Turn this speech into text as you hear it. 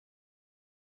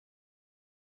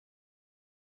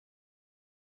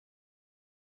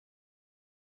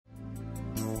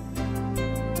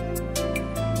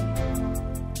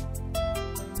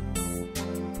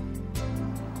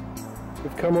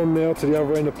come on now to the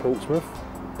other end of Portsmouth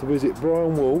to visit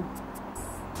Brian Wall.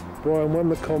 Brian won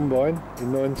the combine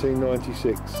in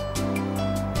 1996.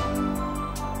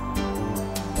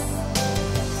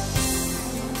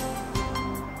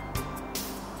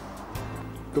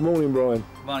 Good morning, Brian.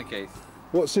 Good morning, Keith.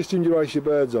 What system do you race your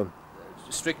birds on?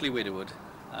 Strictly widowwood.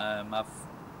 I've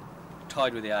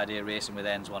toyed with the idea of racing with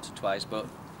ends once or twice, but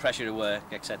pressure to work,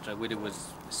 etc. Widowwood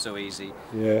was so easy,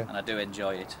 yeah, and I do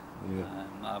enjoy it.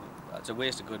 Yeah. It's a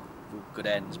waste of good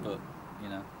ends, but you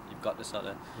know, you've got to sort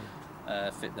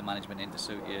of fit the management in to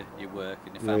suit your work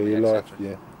and your family, yeah, your life.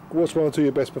 etc. Yeah. What's one or two of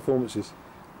your best performances?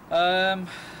 Well,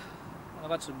 I've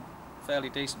had some fairly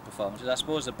decent performances. I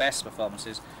suppose the best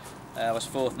performances, I was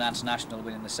 4th Nance National,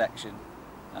 winning the section,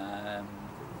 and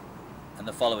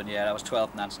the following year I was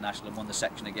 12th Nance National and won the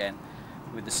section again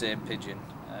with the same pigeon,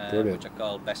 which I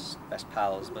call best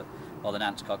pals, or the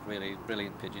Nance cock, really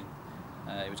brilliant pigeon.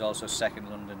 He was also 2nd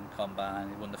London combine.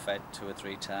 He won the Fed 2 or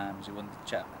 3 times. He won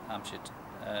the Hampshire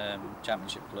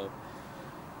Championship Club.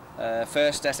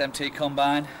 1st SMT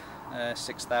combine,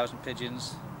 6,000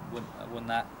 pigeons. Won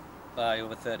that by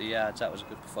over 30 yards. That was a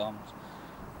good performance.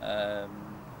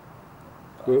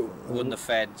 Won the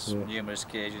Feds numerous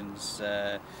occasions.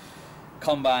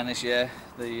 Combine this year,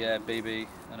 the BB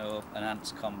and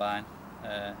Ants combine.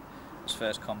 His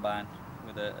first combine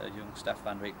with a young Staff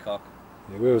Van Riet cock.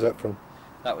 Yeah, where was that from?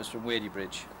 That was from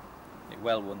Wadybridge. It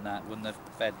well won that. Won the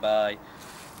Fed by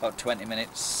about 20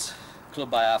 minutes.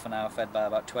 Club by half an hour, Fed by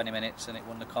about 20 minutes, and it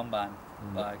won the combine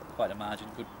by quite a margin.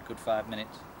 Good 5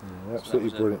 minutes. Yeah,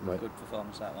 absolutely so brilliant, mate. Good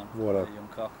performance, that one. What a young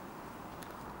cock.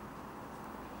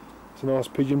 It's a nice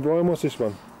pigeon, Brian. What's this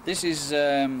one? This is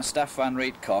a Staff Van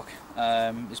Riet cock.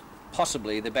 It's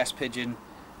possibly the best pigeon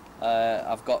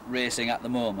I've got racing at the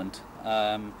moment.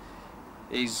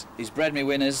 He's bred me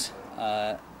winners,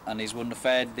 and he's won the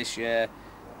Fed this year.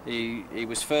 He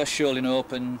was first Shoaling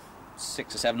Open,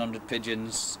 600 or 700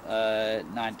 pigeons,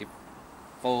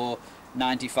 94,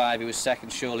 95 he was 2nd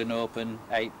Shoaling Open,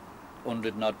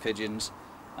 800 and odd pigeons.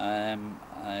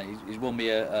 He's won me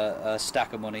a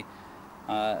stack of money.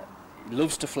 He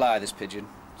loves to fly, this pigeon.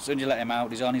 As soon as you let him out,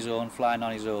 he's on his own, flying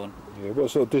on his own. Yeah, what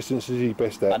sort of distance is he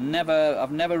best at?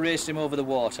 I've never raced him over the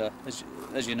water.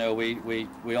 As you know,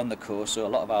 we're on the coast, so a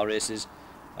lot of our races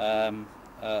are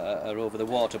over the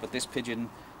water. But this pigeon,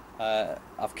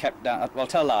 I've kept down. Well,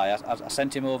 tell a lie. I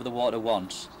sent him over the water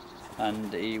once,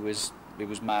 and he was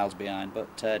miles behind.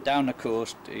 But down the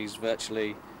coast, he's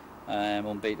virtually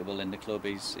unbeatable in the club.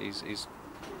 He's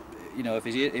you know, if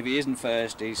he isn't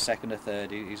first, he's 2nd or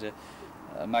 3rd. He's a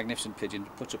magnificent pigeon.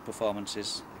 Puts up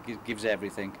performances, gives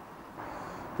everything.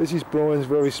 This is Brian's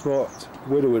very smart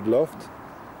widowwood loft.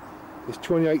 It's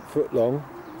 28 foot long,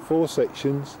 4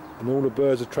 sections, and all the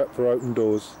birds are trapped for open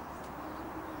doors.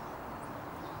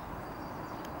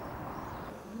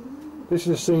 This is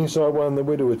a scene inside one of the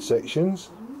widowwood sections.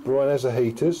 Brian has the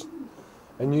heaters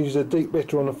and uses a deep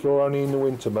litter on the floor only in the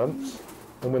winter months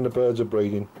and when the birds are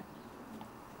breeding.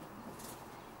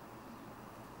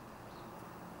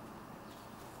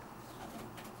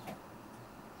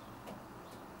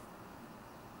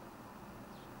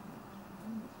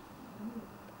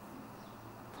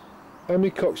 How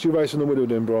many cocks do you race on the widowwood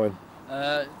then, Brian?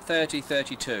 30,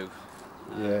 32.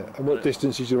 Yeah, and what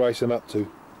distances you race them up to?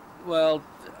 Well,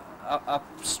 I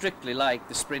strictly like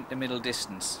the sprint to middle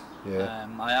distance. Yeah.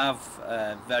 I have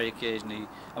very occasionally,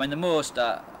 I mean the most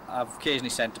I've occasionally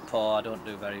sent to paw. I don't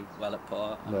do very well at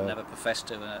paw. No. I've never professed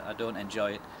to. I don't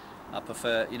enjoy it. I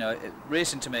prefer, you know,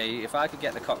 racing to me, if I could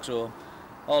get the cocks home,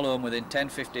 all home within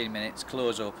 10-15 minutes,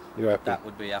 close up, You're happy? that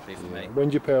would be happy for me. When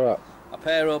do you pair up? I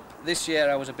pair up, this year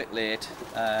I was a bit late.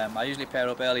 I usually pair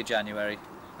up early January.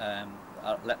 I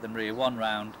let them rear one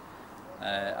round.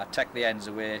 I take the ends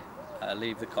away. I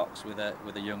leave the cocks with a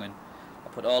young one. I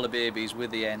put all the babies with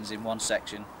the ends in one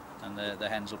section, and the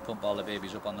hens will pump all the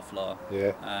babies up on the floor.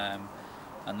 Yeah.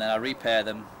 And then I repair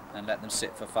them and let them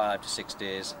sit for 5 to 6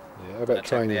 days. Yeah. How about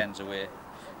training? Take the ends away.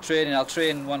 Training, I'll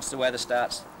train once the weather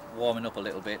starts warming up a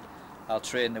little bit. I'll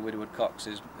train the widowwood cocks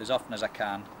as often as I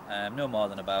can. No more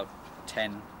than about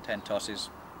 10 tosses,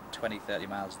 20-30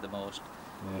 miles at the most.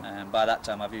 Yeah. By that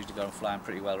time I've usually got them flying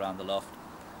pretty well around the loft.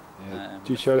 Yeah.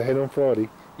 Do you show the hen on Friday?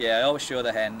 Yeah, I always show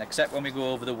the hen, except when we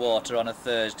go over the water on a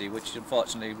Thursday, which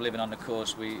unfortunately, living on the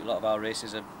coast, a lot of our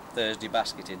races are Thursday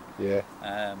basketing. Yeah.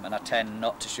 And I tend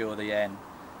not to show the hen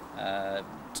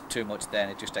too much then.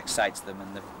 It just excites them,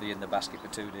 and they're in the basket for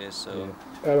 2 days. So. Yeah.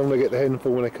 How long do they get the hen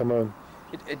for when they come home?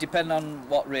 It depends on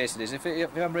what race it is. If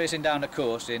I'm racing down the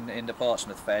coast in the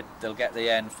Portsmouth Fed, they'll get the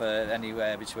hen for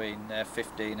anywhere between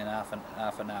 15 and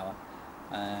half an hour.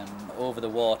 Over the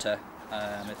water,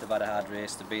 if they've had a hard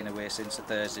race, they've been away since a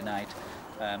Thursday night.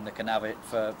 They can have it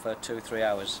for 2-3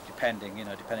 hours, depending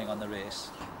on the race.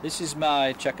 This is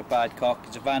my checker-pied cock.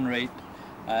 It's a Van Reet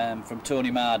from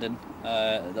Tony Marden,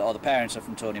 or the parents are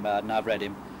from Tony Marden. I've read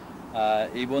him.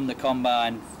 He won the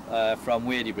combine from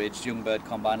Wadybridge, Young Bird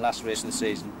Combine, last race of the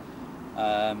season,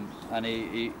 and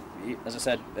he, as I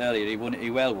said earlier, he won it.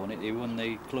 He won it. He won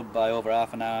the club by over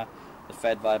half an hour, the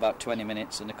Fed by about 20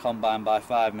 minutes, and the combine by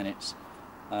 5 minutes.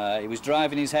 He was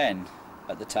driving his hen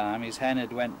at the time. His hen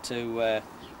had went to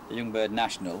the Young Bird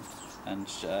National, and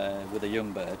with a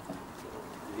young bird,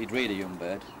 he'd reared a young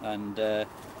bird, and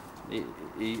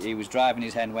he was driving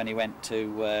his hen when he went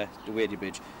to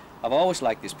Wadybridge. I've always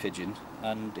liked this pigeon,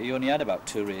 and he only had about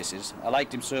 2 races. I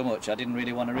liked him so much I didn't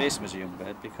really want to race him as a young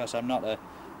bird, because I'm not a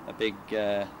big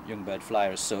young bird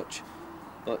flyer as such,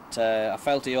 but I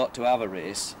felt he ought to have a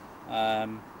race,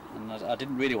 and I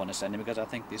didn't really want to send him because I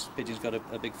think this pigeon's got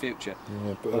a big future.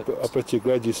 Yeah, but I bet you're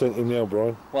glad you sent him now,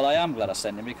 Brian. Well, I am glad I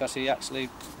sent him, because he actually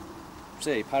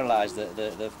paralysed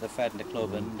the Fed and the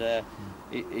club, and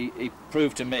he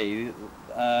proved to me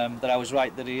that I was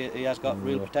right, that he has got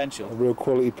real potential. A real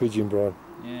quality pigeon, Brian.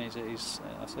 Yeah, he's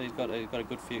got a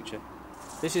good future.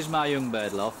 This is my young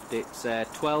bird loft. It's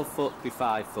 12 foot by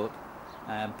 5 foot,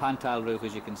 pan-tile roof,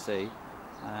 as you can see.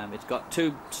 It's got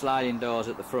 2 sliding doors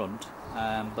at the front,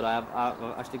 but I've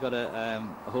actually got a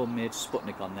homemade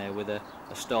Sputnik on there with a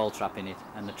stall trap in it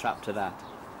and a trap to that.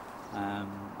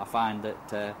 I find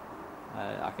that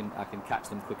I can catch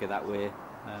them quicker that way.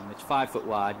 It's 5 foot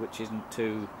wide, which isn't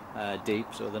too deep,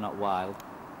 so they're not wild.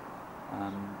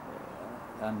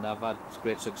 And I've had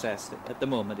great success. At the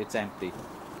moment, it's empty.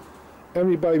 How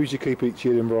many babies you keep each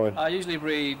year then, Brian? I usually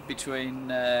breed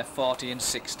between 40 and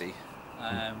 60.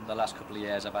 The last couple of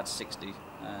years I've had 60.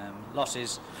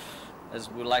 Losses, as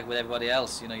we like with everybody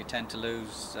else, you tend to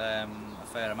lose a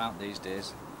fair amount these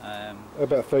days. How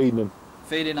about feeding them?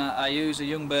 Feeding, I use a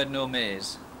young bird no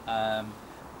maize.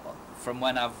 From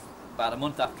when about a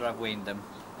month after I've weaned them,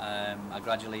 I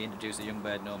gradually introduce the young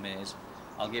bird no maize.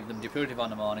 I'll give them depurative on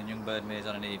the morning, young bird maize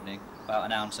on an evening, about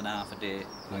 1.5 ounces a day.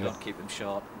 I don't keep them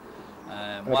short.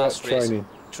 Whilst training?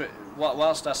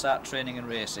 Whilst I start training and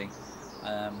racing,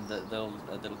 they'll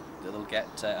get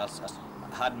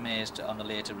had maize on the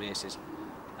later races.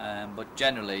 But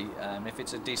generally, if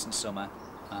it's a decent summer,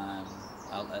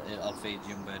 I'll feed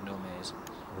young bird no maize.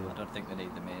 I don't think they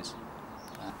need the maize.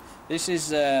 This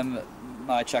is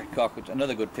my checker cock,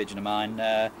 another good pigeon of mine.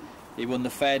 He won the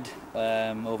Fed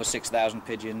over 6,000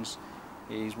 pigeons.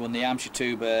 He's won the Hampshire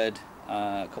 2 Bird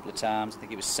a couple of times. I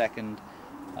think he was 2nd.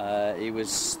 He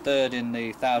was 3rd in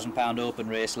the £1,000 Open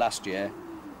race last year,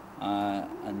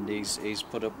 and he's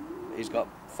got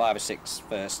 5 or 6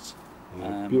 firsts.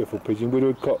 Yeah, beautiful pigeon,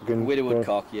 widowwood cock. Widowwood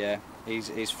cock, yeah.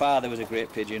 His father was a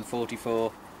great pigeon,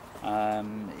 44.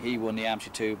 He won the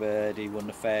Hampshire 2 Bird. He won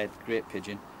the Fed. Great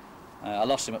pigeon. I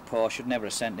lost him at Paw. Should never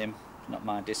have sent him. Not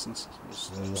my distance.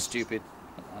 It was stupid.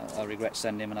 I regret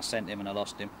sending him, and I sent him and I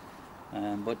lost him.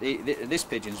 But this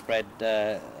pigeon's bred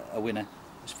a winner.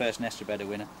 His first nester bred a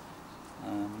winner.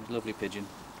 Lovely pigeon.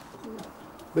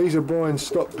 These are Brian's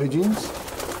stock pigeons,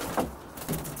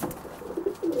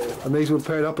 and these were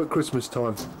paired up at Christmas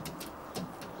time.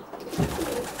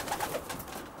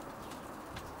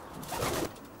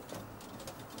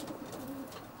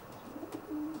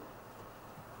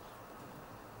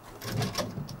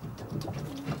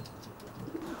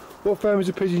 What families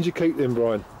of pigeons you keep then,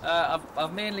 Brian?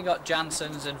 I've mainly got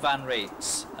Jansons and Van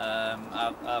Reets.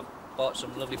 I've bought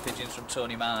some lovely pigeons from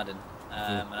Tony Marden,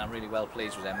 and I'm really well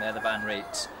pleased with them. They're the Van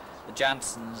Reets. The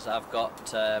Jansons I've got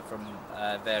from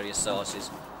various sources,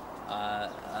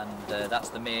 and that's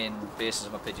the main basis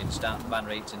of my pigeons, Van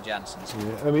Reets and Jansons.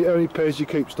 Yeah. How many pairs do you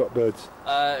keep, stock birds?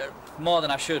 More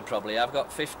than I should probably. I've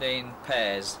got 15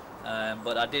 pairs,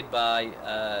 but I did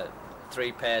buy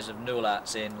 3 pairs of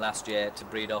Nulats in last year to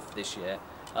breed off this year.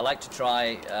 I like to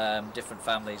try different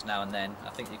families now and then. I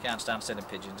think you can't stand selling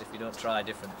pigeons if you don't try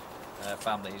different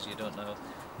families. You don't know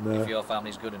if your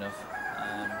family's good enough.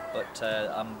 But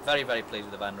I'm very, very pleased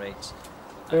with the Van Reets.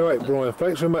 All right, Brian,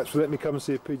 thanks very much for letting me come and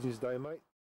see your pigeons today, mate.